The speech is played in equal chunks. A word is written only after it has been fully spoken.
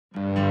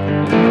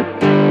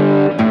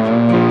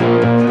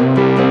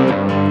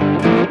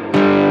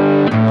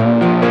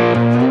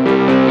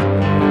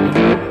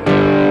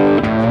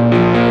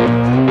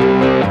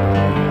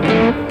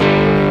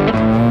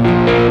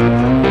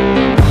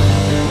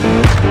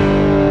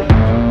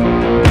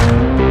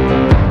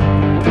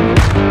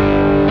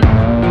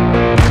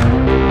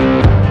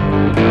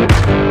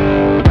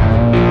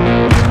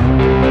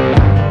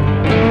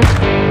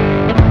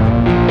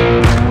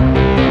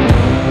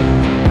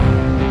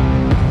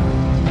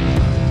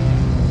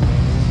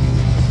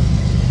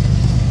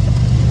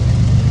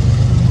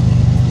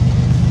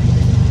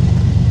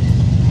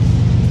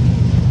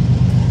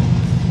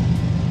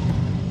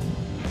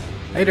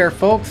Hey there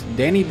folks,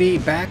 Danny B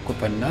back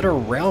with another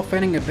rail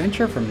fanning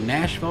adventure from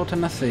Nashville,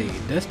 Tennessee,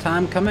 this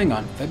time coming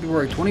on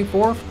February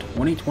 24th,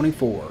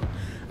 2024.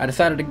 I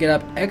decided to get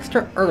up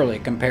extra early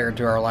compared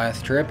to our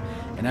last trip,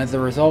 and as a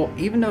result,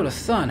 even though the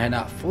sun had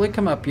not fully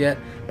come up yet,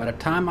 by the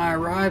time I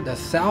arrived, a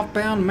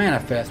southbound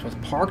manifest was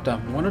parked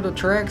on one of the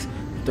tracks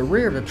at the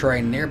rear of the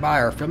train nearby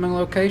our filming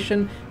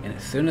location, and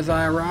as soon as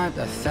I arrived,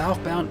 a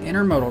southbound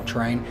intermodal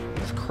train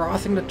was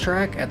crossing the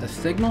track at the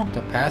signal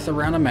to pass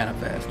around the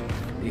manifest.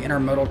 The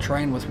intermodal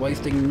train was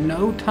wasting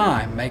no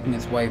time making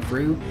its way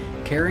through,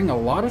 carrying a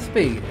lot of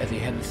speed as he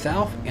headed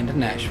south into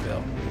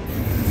Nashville.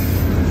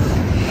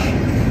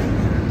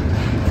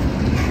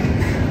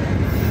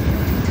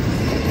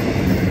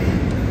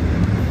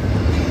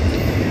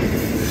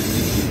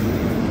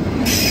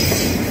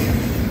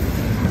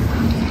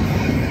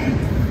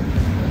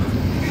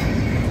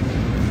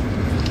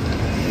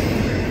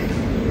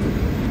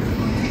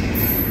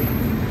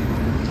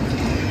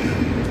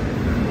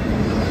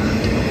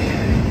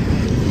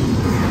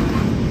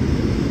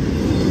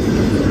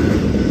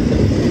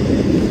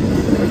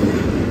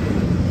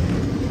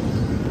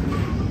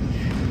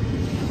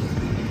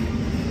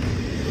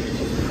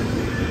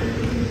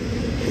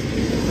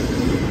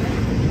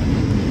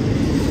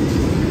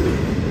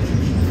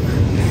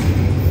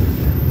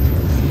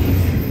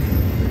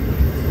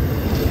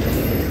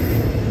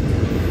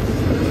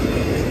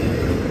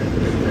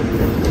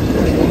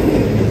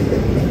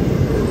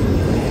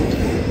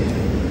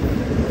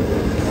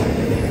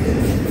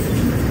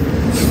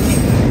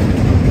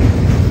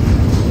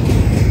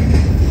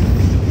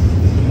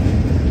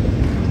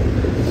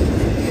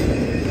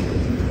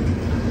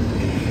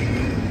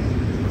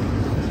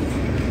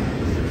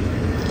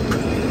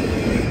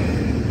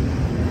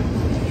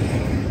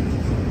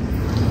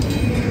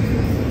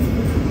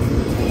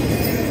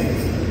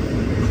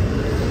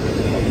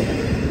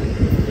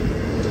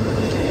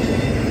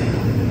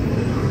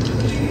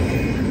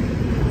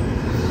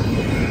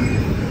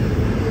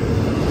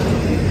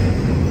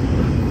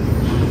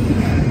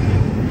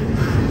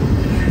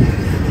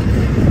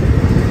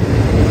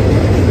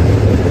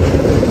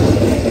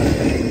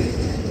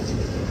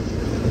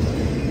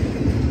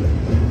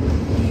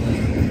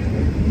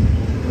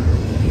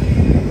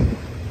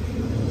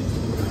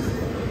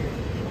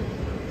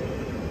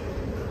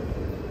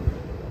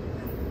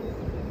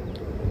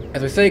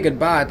 As we say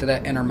goodbye to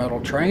that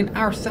intermodal train,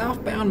 our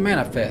southbound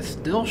manifest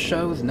still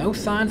shows no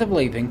signs of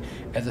leaving,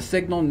 as the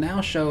signal now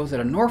shows that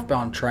a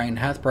northbound train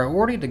has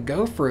priority to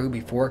go through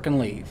before it can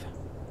leave.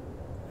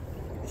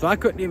 So I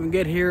couldn't even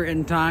get here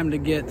in time to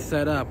get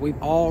set up.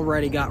 We've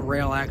already got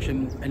rail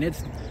action, and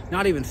it's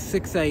not even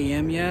 6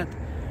 a.m. yet.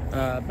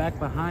 Back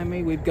behind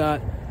me, we've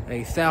got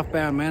a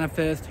southbound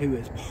manifest who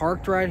is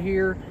parked right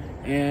here,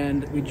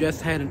 and we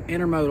just had an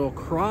intermodal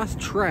cross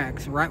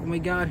tracks right when we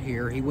got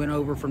here. He went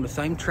over from the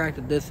same track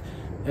that this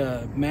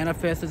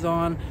manifest is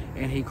on,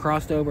 and he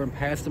crossed over and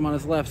passed him on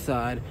his left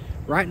side.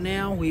 Right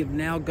now, we have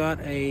now got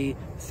a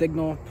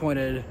signal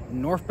pointed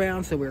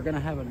northbound, so we're going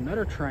to have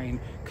another train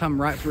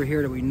come right through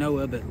here that we know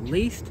of at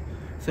least.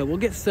 So we'll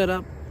get set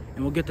up,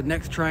 and we'll get the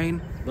next train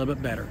a little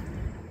bit better.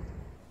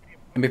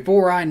 And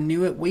before I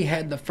knew it, we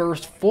had the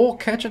first full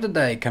catch of the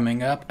day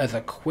coming up as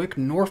a quick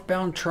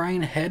northbound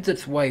train heads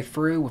its way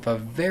through with a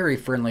very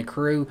friendly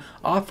crew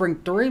offering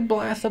 3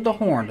 blasts of the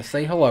horn to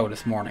say hello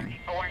this morning.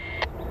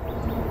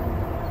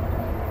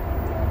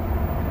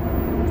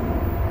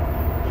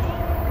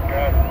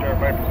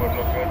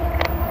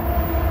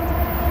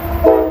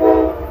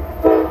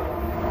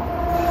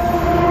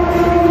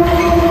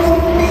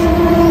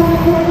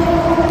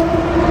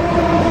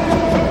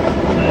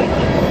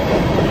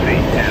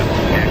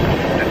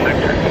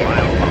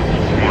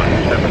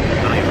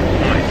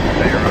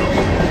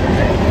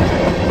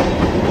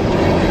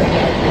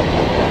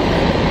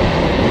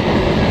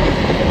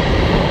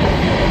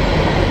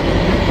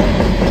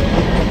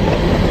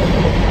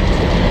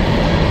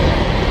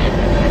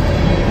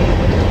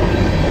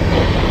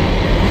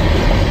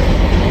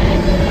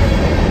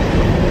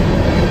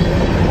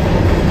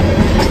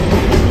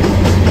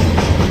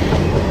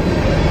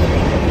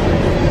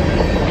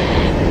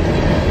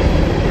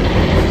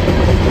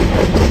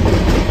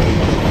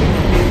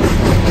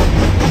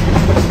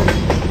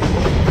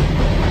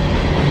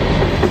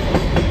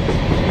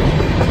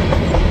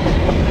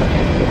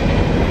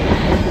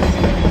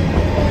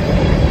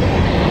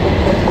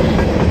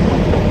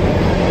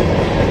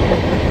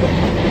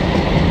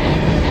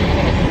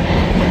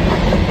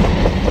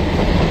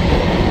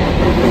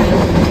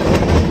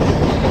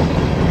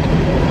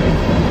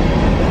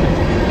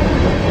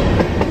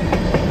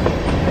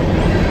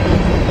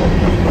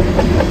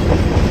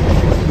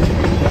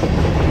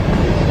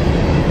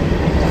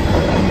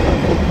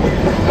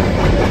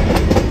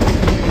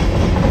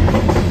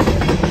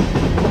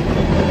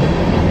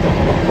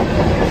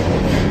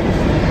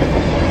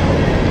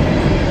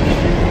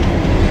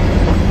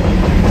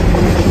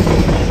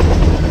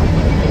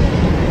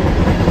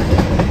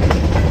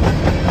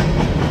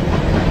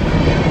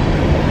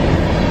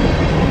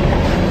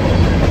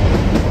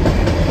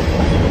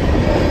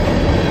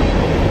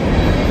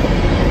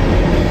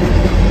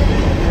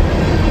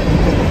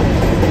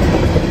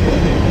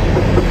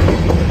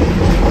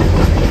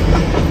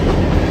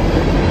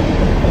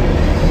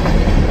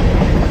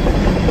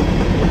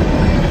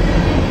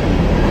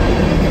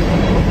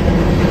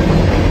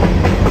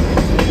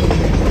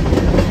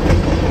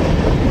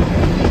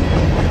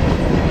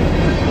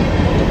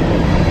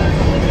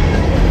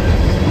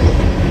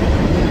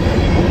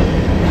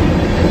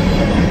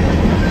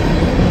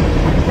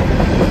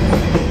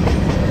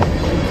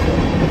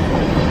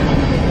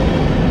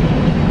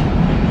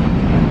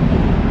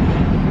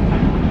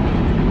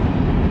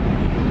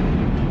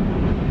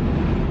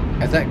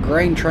 As that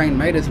grain train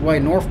made its way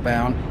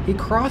northbound, he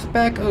crossed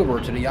back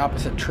over to the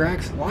opposite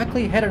tracks,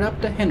 likely headed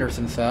up to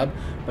Henderson Sub,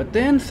 but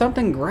then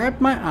something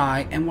grabbed my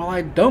eye, and while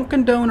I don't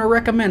condone or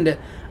recommend it,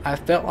 I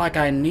felt like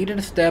I needed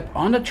to step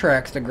on the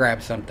tracks to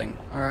grab something.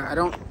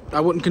 Alright, I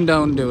wouldn't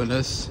condone doing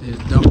this.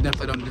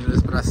 Definitely don't do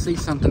this, but I see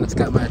something that's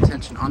got my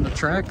attention on the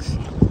tracks.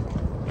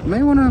 You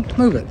may want to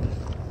move it.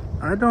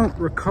 I don't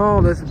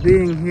recall this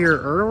being here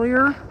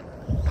earlier,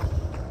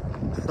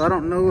 so I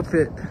don't know if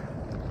it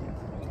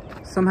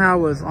somehow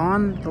was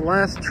on the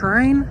last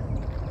train.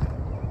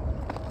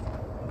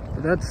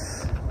 But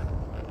that's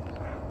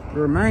the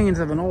remains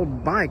of an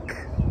old bike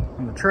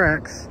on the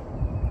tracks.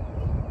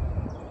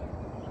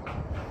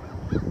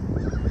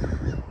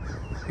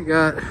 You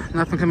got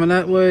nothing coming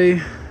that way,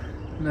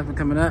 nothing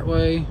coming that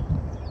way.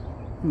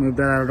 Move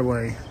that out of the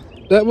way.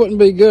 That wouldn't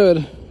be good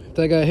if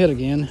that got hit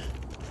again.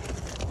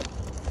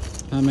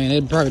 I mean,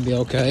 it'd probably be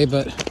okay,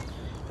 but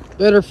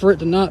better for it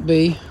to not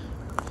be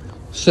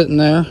sitting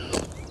there.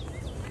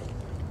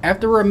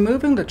 After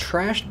removing the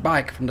trashed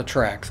bike from the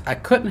tracks, I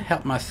couldn't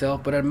help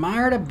myself but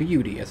admire the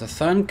beauty as the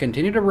sun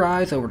continued to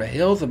rise over the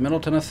hills of Middle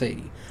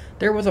Tennessee.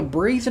 There was a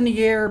breeze in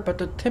the air, but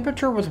the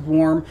temperature was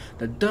warm,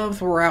 the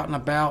doves were out and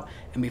about,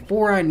 and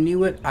before I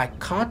knew it, I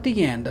caught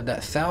the end of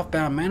that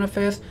southbound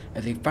manifest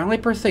as he finally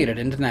proceeded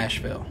into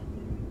Nashville.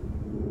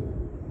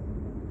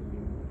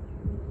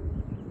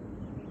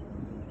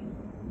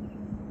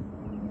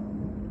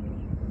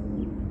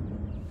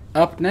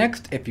 Up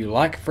next, if you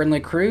like friendly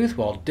crews,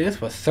 well, this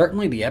was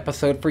certainly the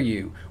episode for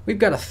you. We've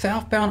got a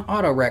southbound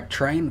auto wreck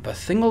train with a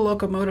single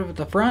locomotive at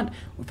the front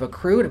with a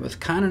crew that was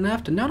kind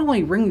enough to not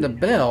only ring the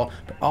bell,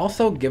 but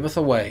also give us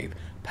a wave.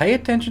 Pay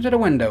attention to the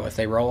window as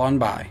they roll on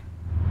by.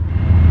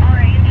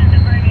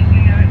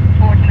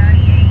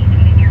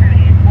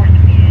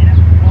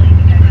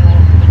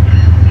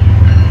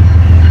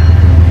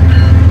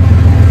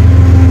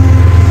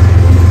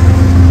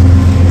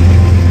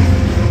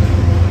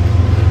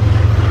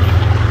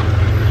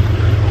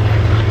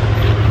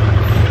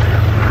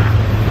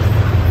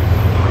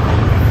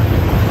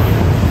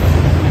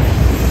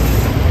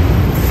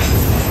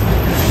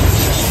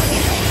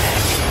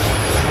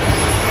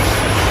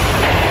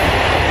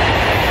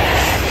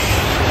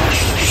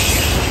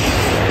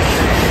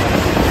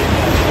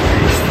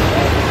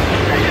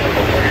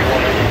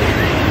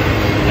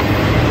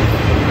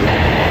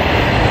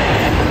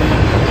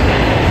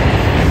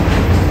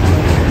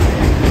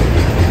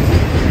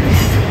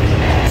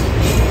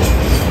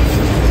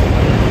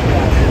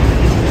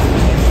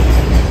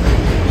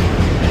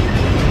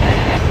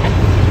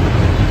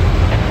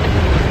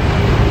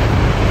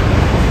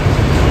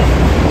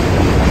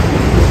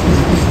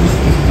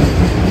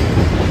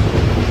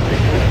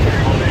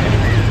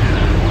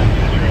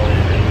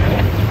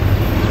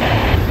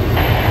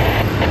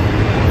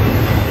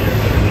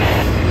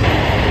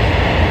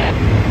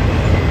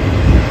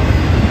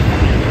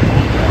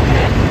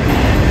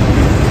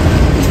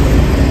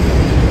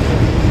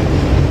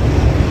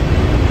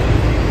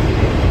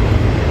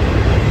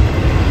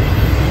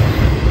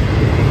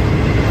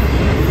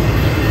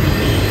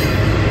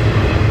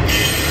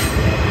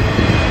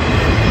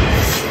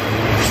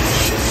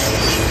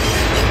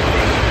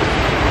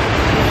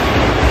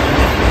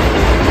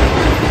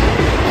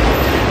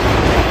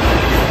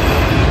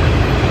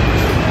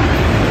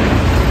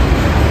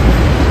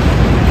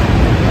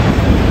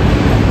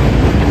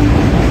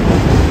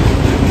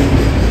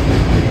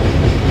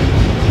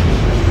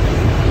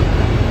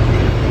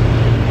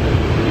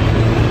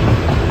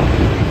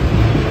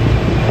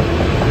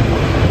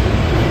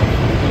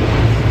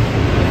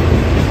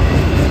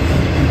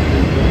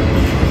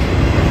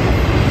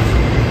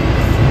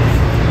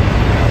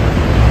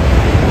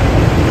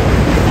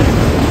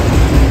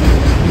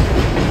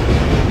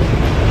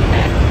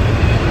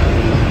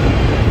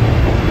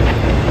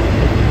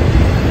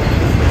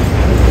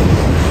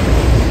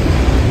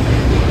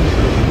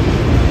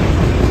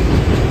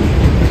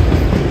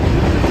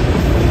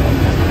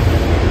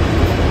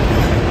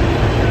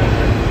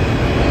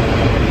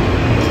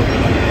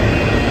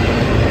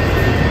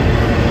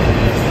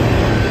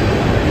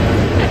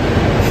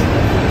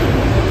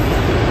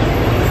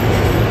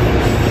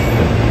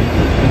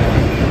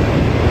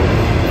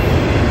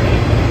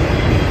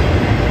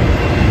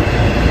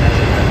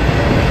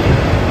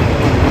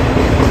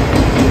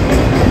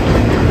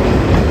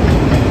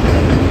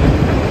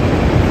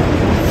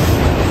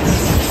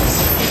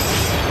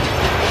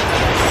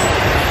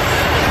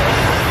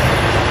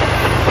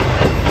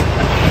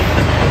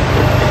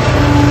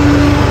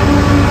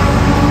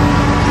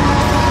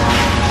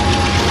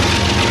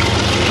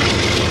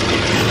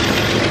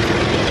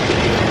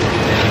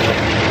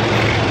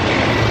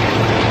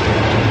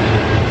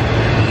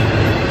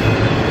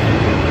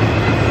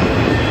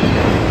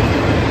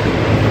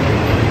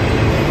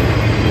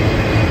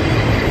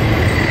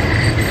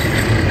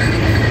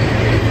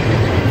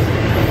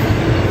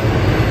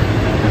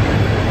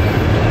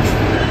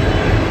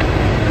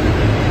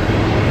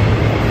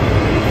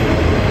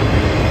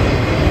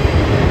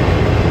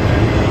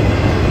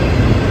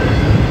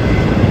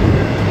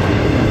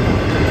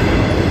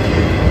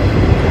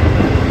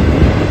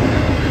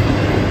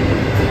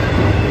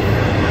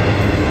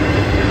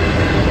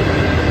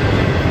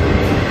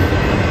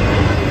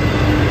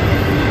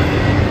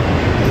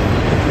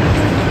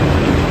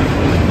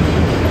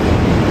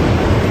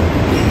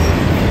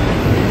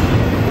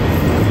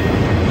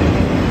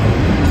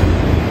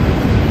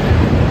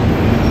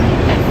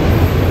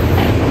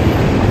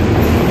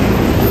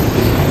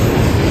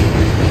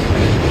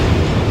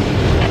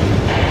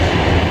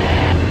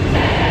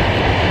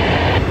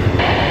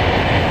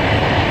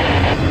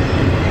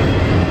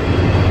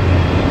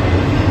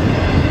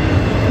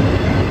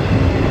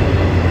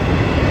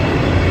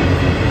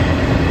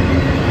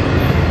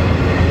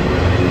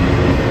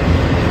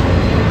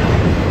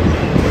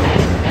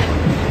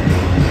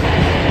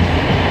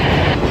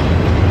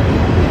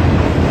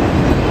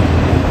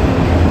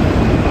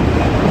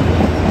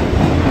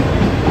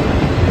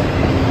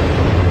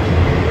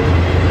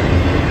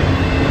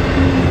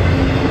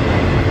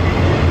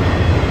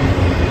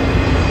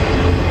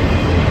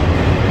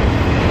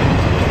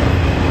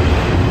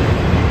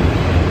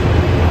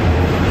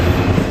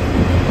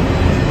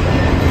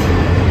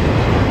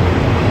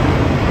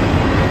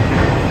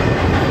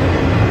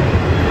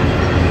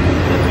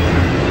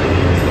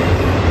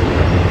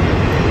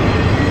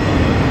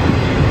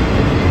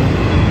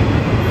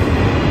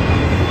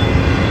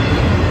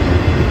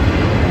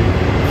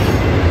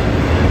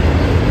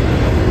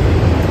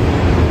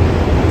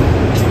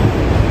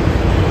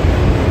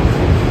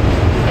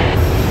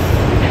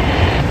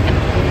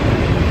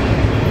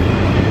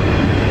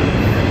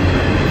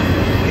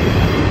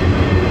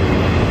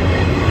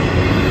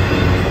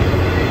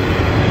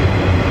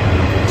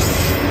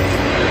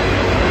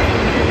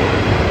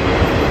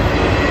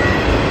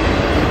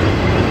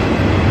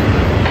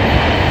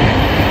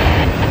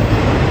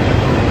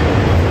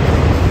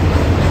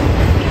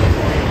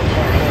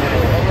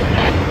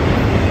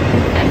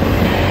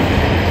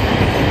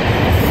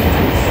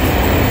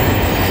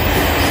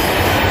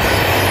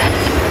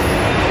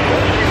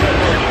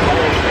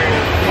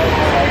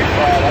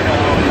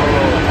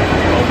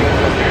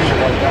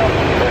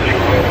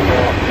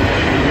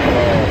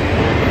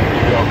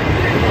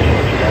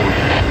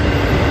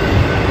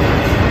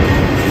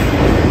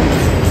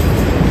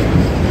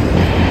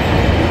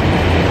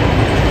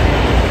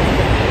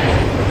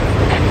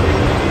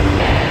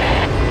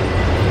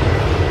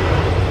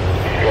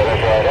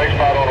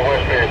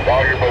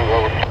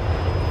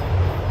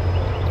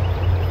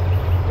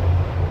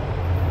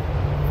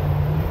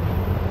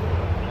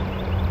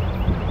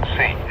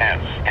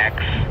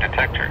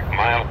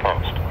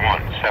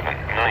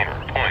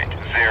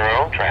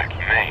 179.0. Track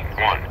main 1.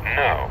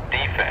 No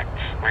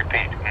defects.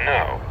 Repeat,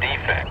 no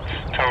defects.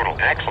 Total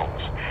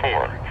axles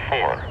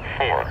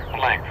 444.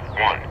 Length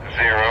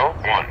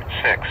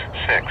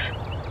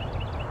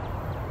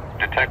 10166.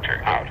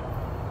 Detector out.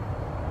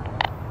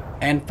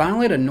 And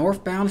finally, the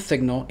northbound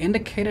signal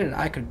indicated that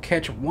I could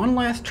catch one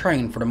last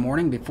train for the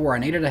morning before I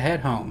needed to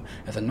head home,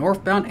 as a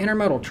northbound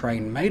intermodal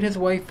train made his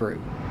way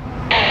through.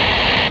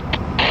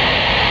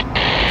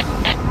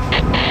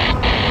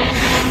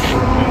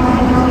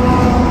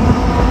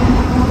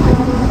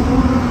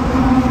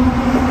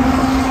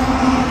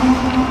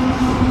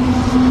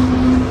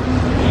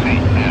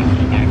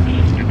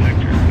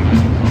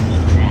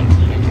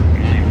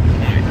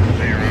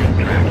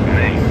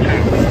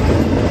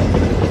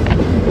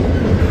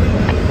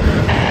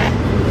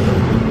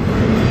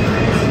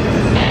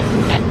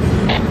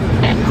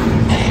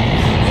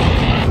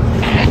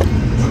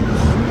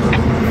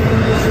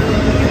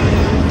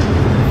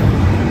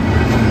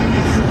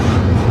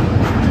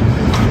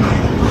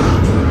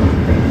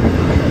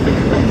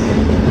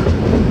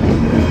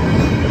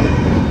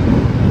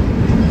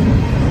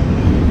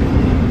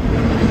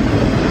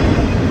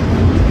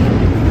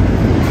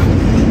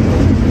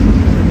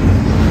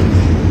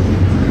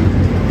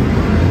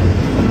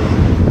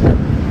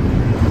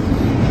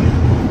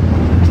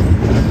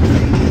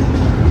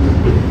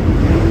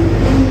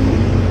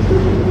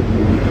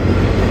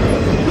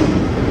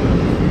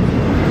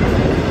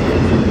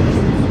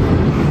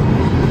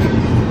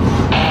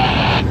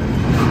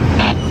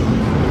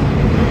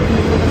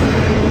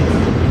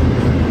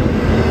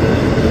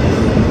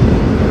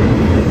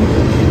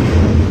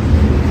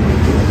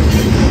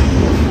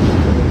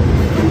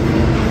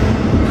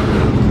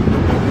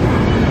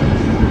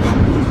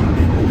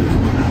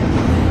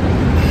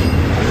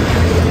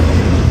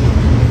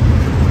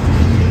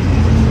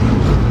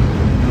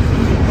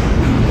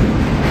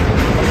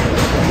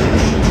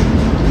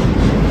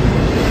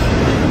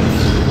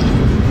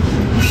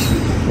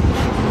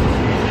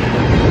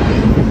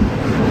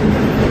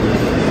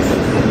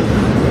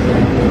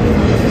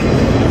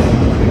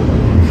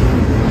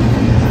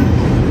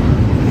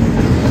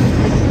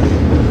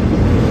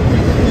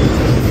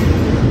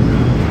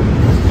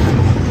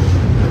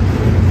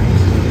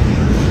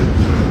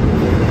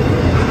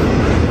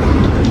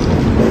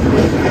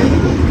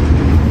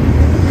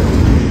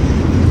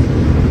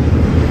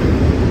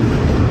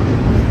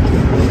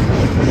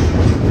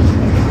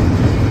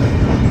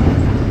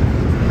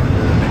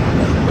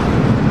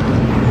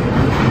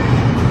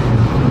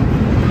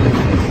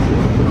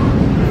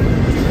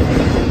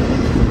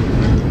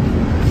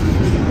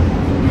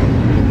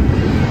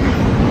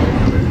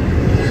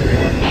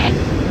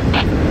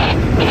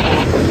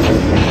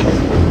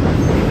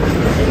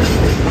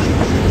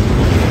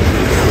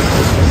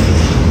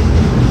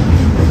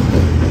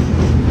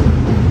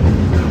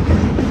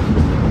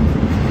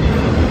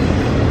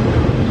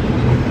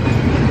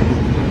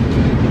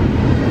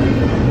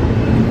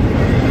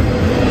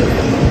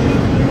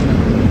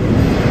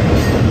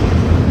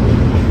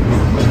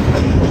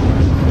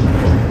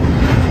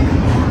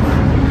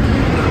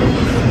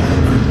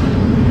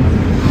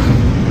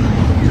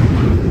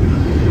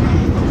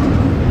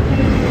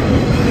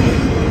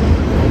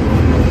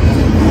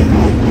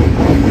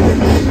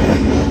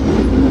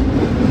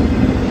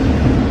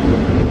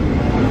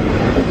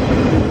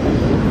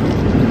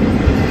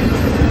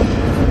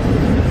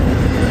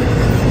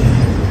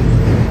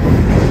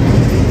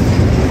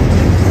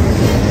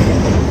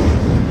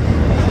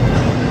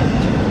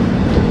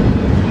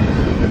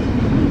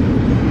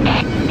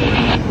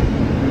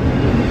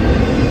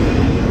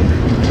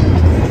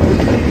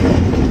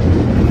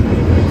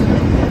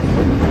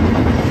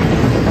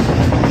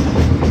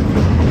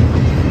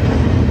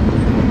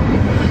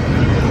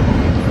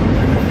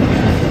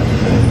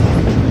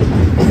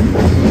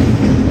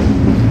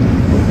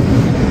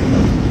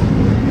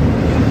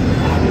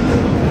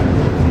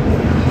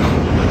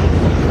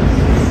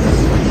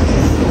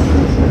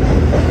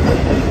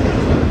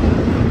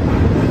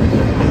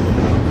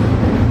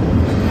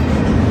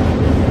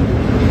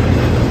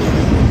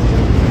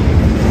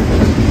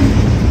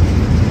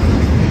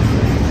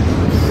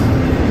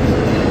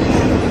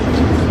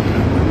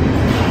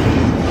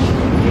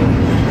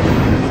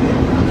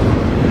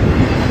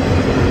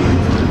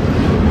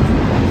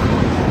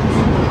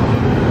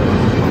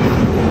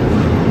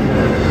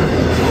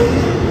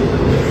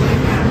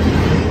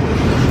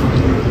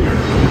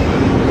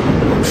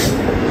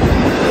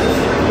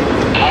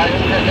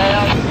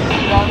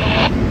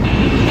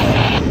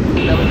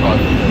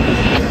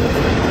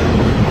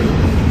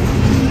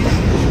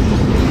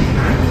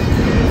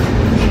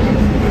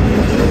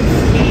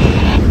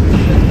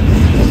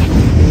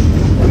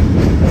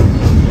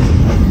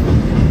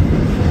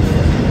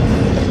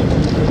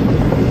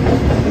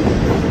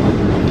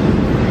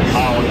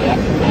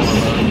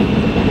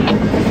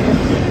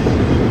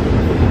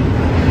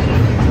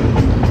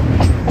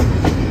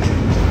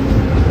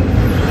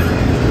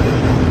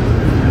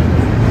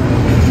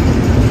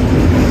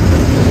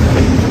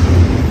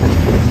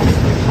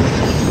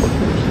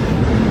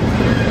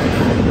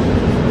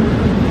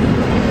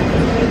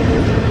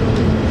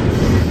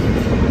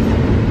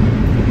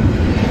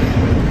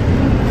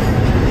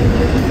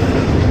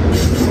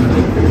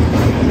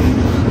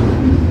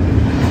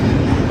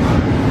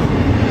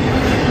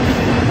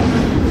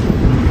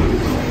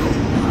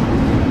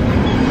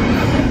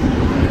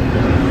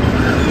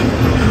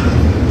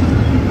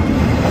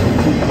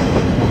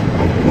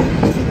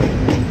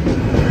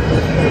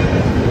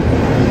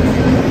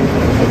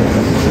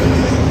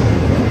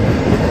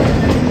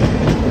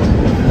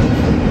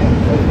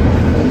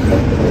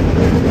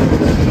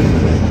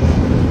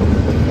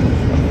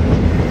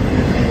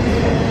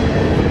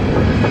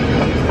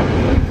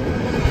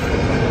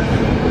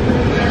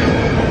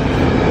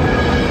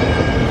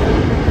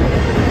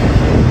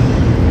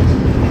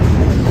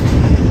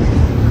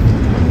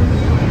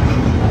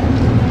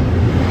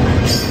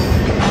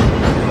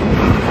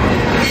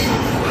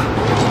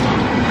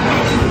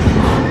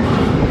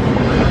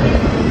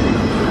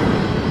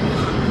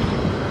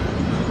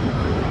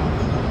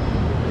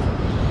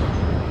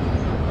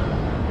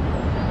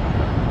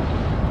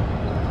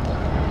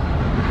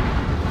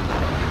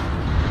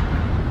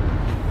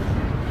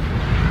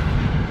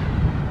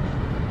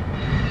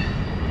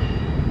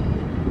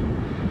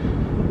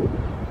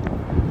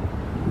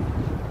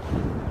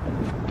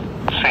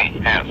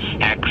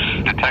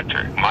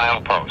 Detector,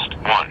 milepost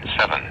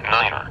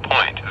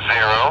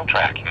 179.0.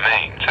 Track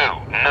main 2,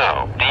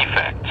 no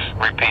defects.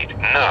 Repeat,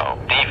 no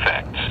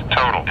defects.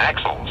 Total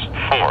axles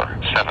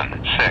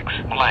 476.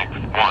 Length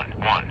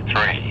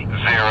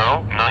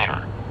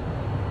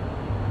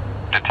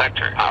 11309.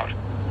 Detector out.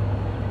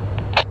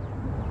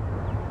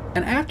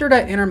 And after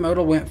that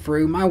intermodal went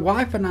through, my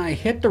wife and I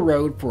hit the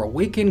road for a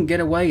weekend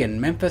getaway in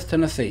Memphis,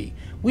 Tennessee.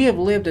 We have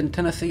lived in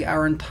Tennessee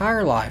our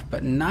entire life,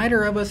 but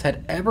neither of us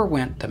had ever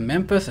went to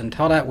Memphis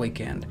until that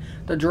weekend.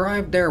 The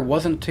drive there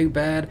wasn't too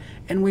bad,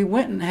 and we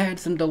went and had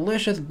some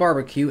delicious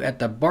barbecue at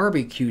the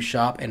barbecue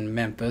shop in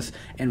Memphis,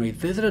 and we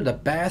visited the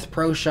Bass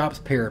Pro Shops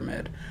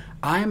Pyramid.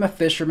 I am a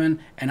fisherman,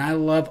 and I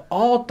love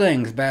all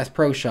things Bass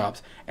Pro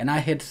Shops, and I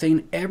had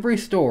seen every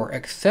store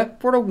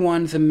except for the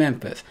ones in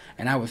Memphis,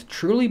 and I was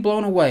truly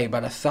blown away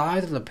by the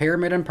size of the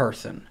pyramid in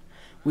person.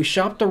 We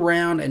shopped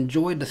around,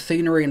 enjoyed the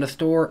scenery in the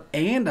store,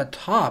 and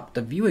atop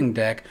the viewing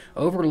deck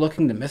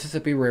overlooking the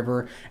Mississippi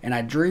River, and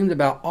I dreamed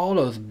about all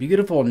those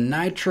beautiful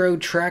Nitro,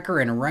 Tracker,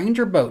 and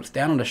Ranger boats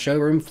down on the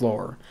showroom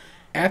floor.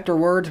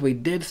 Afterwards, we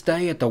did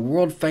stay at the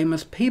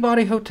world-famous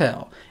Peabody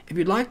Hotel. If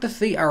you'd like to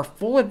see our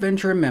full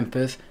adventure in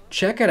Memphis,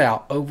 check it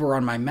out over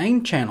on my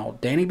main channel,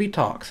 Danny B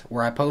Talks,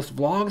 where I post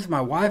vlogs of my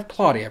wife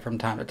Claudia from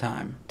time to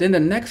time. Then the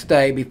next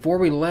day, before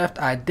we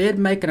left, I did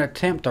make an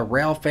attempt to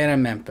railfan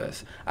in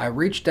Memphis. I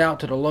reached out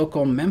to the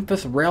local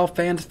Memphis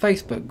Railfans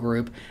Facebook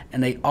group,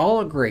 and they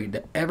all agreed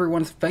that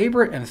everyone's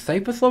favorite and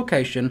safest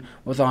location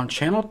was on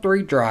Channel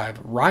 3 Drive,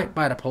 right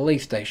by the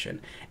police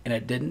station, and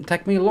it didn't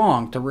take me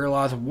long to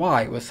realize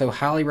why it was so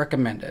highly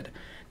recommended.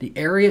 The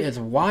area is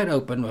wide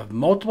open with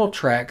multiple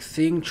tracks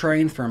seeing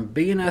trains from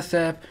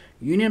BNSF,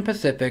 Union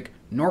Pacific,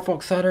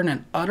 Norfolk Southern,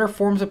 and other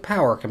forms of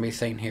power can be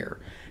seen here.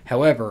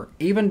 However,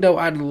 even though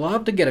I'd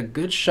love to get a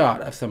good shot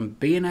of some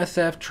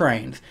BNSF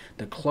trains,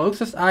 the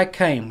closest I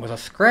came was a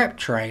scrap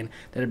train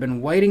that had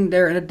been waiting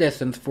there in the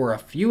distance for a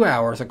few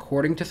hours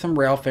according to some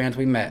rail fans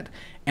we met.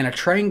 And a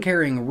train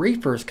carrying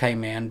reefers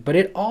came in, but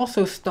it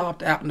also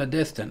stopped out in the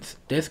distance,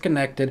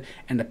 disconnected,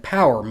 and the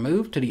power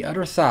moved to the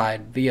other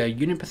side via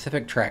Union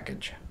Pacific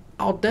trackage.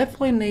 I'll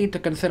definitely need to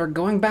consider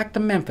going back to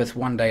Memphis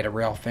one day to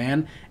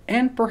railfan,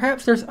 and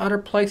perhaps there's other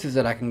places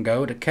that I can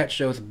go to catch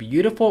those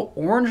beautiful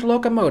orange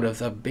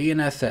locomotives of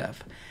BNSF.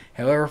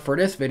 However, for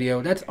this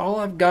video, that's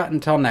all I've got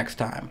until next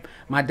time.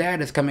 My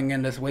dad is coming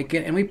in this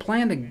weekend, and we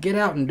plan to get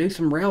out and do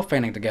some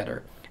railfanning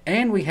together.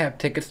 And we have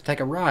tickets to take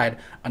a ride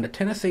on the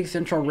Tennessee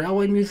Central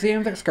Railway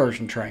Museum's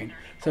excursion train.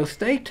 So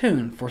stay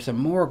tuned for some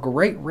more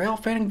great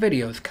railfanning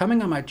videos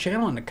coming on my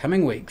channel in the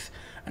coming weeks.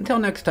 Until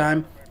next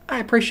time, I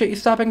appreciate you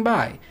stopping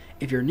by.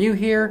 If you're new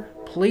here,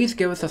 please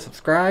give us a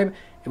subscribe,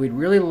 and we'd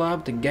really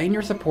love to gain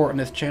your support on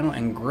this channel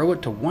and grow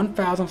it to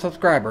 1,000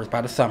 subscribers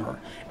by the summer.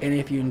 And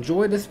if you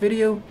enjoyed this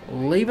video,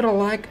 leave it a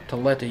like to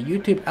let the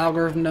YouTube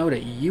algorithm know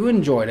that you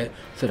enjoyed it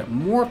so that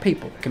more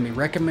people can be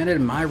recommended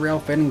my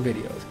railfanning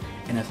videos.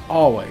 And as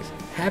always,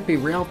 happy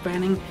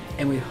railfanning,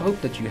 and we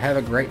hope that you have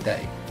a great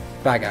day.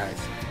 Bye guys.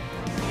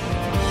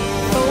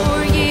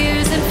 4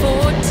 years and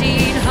 14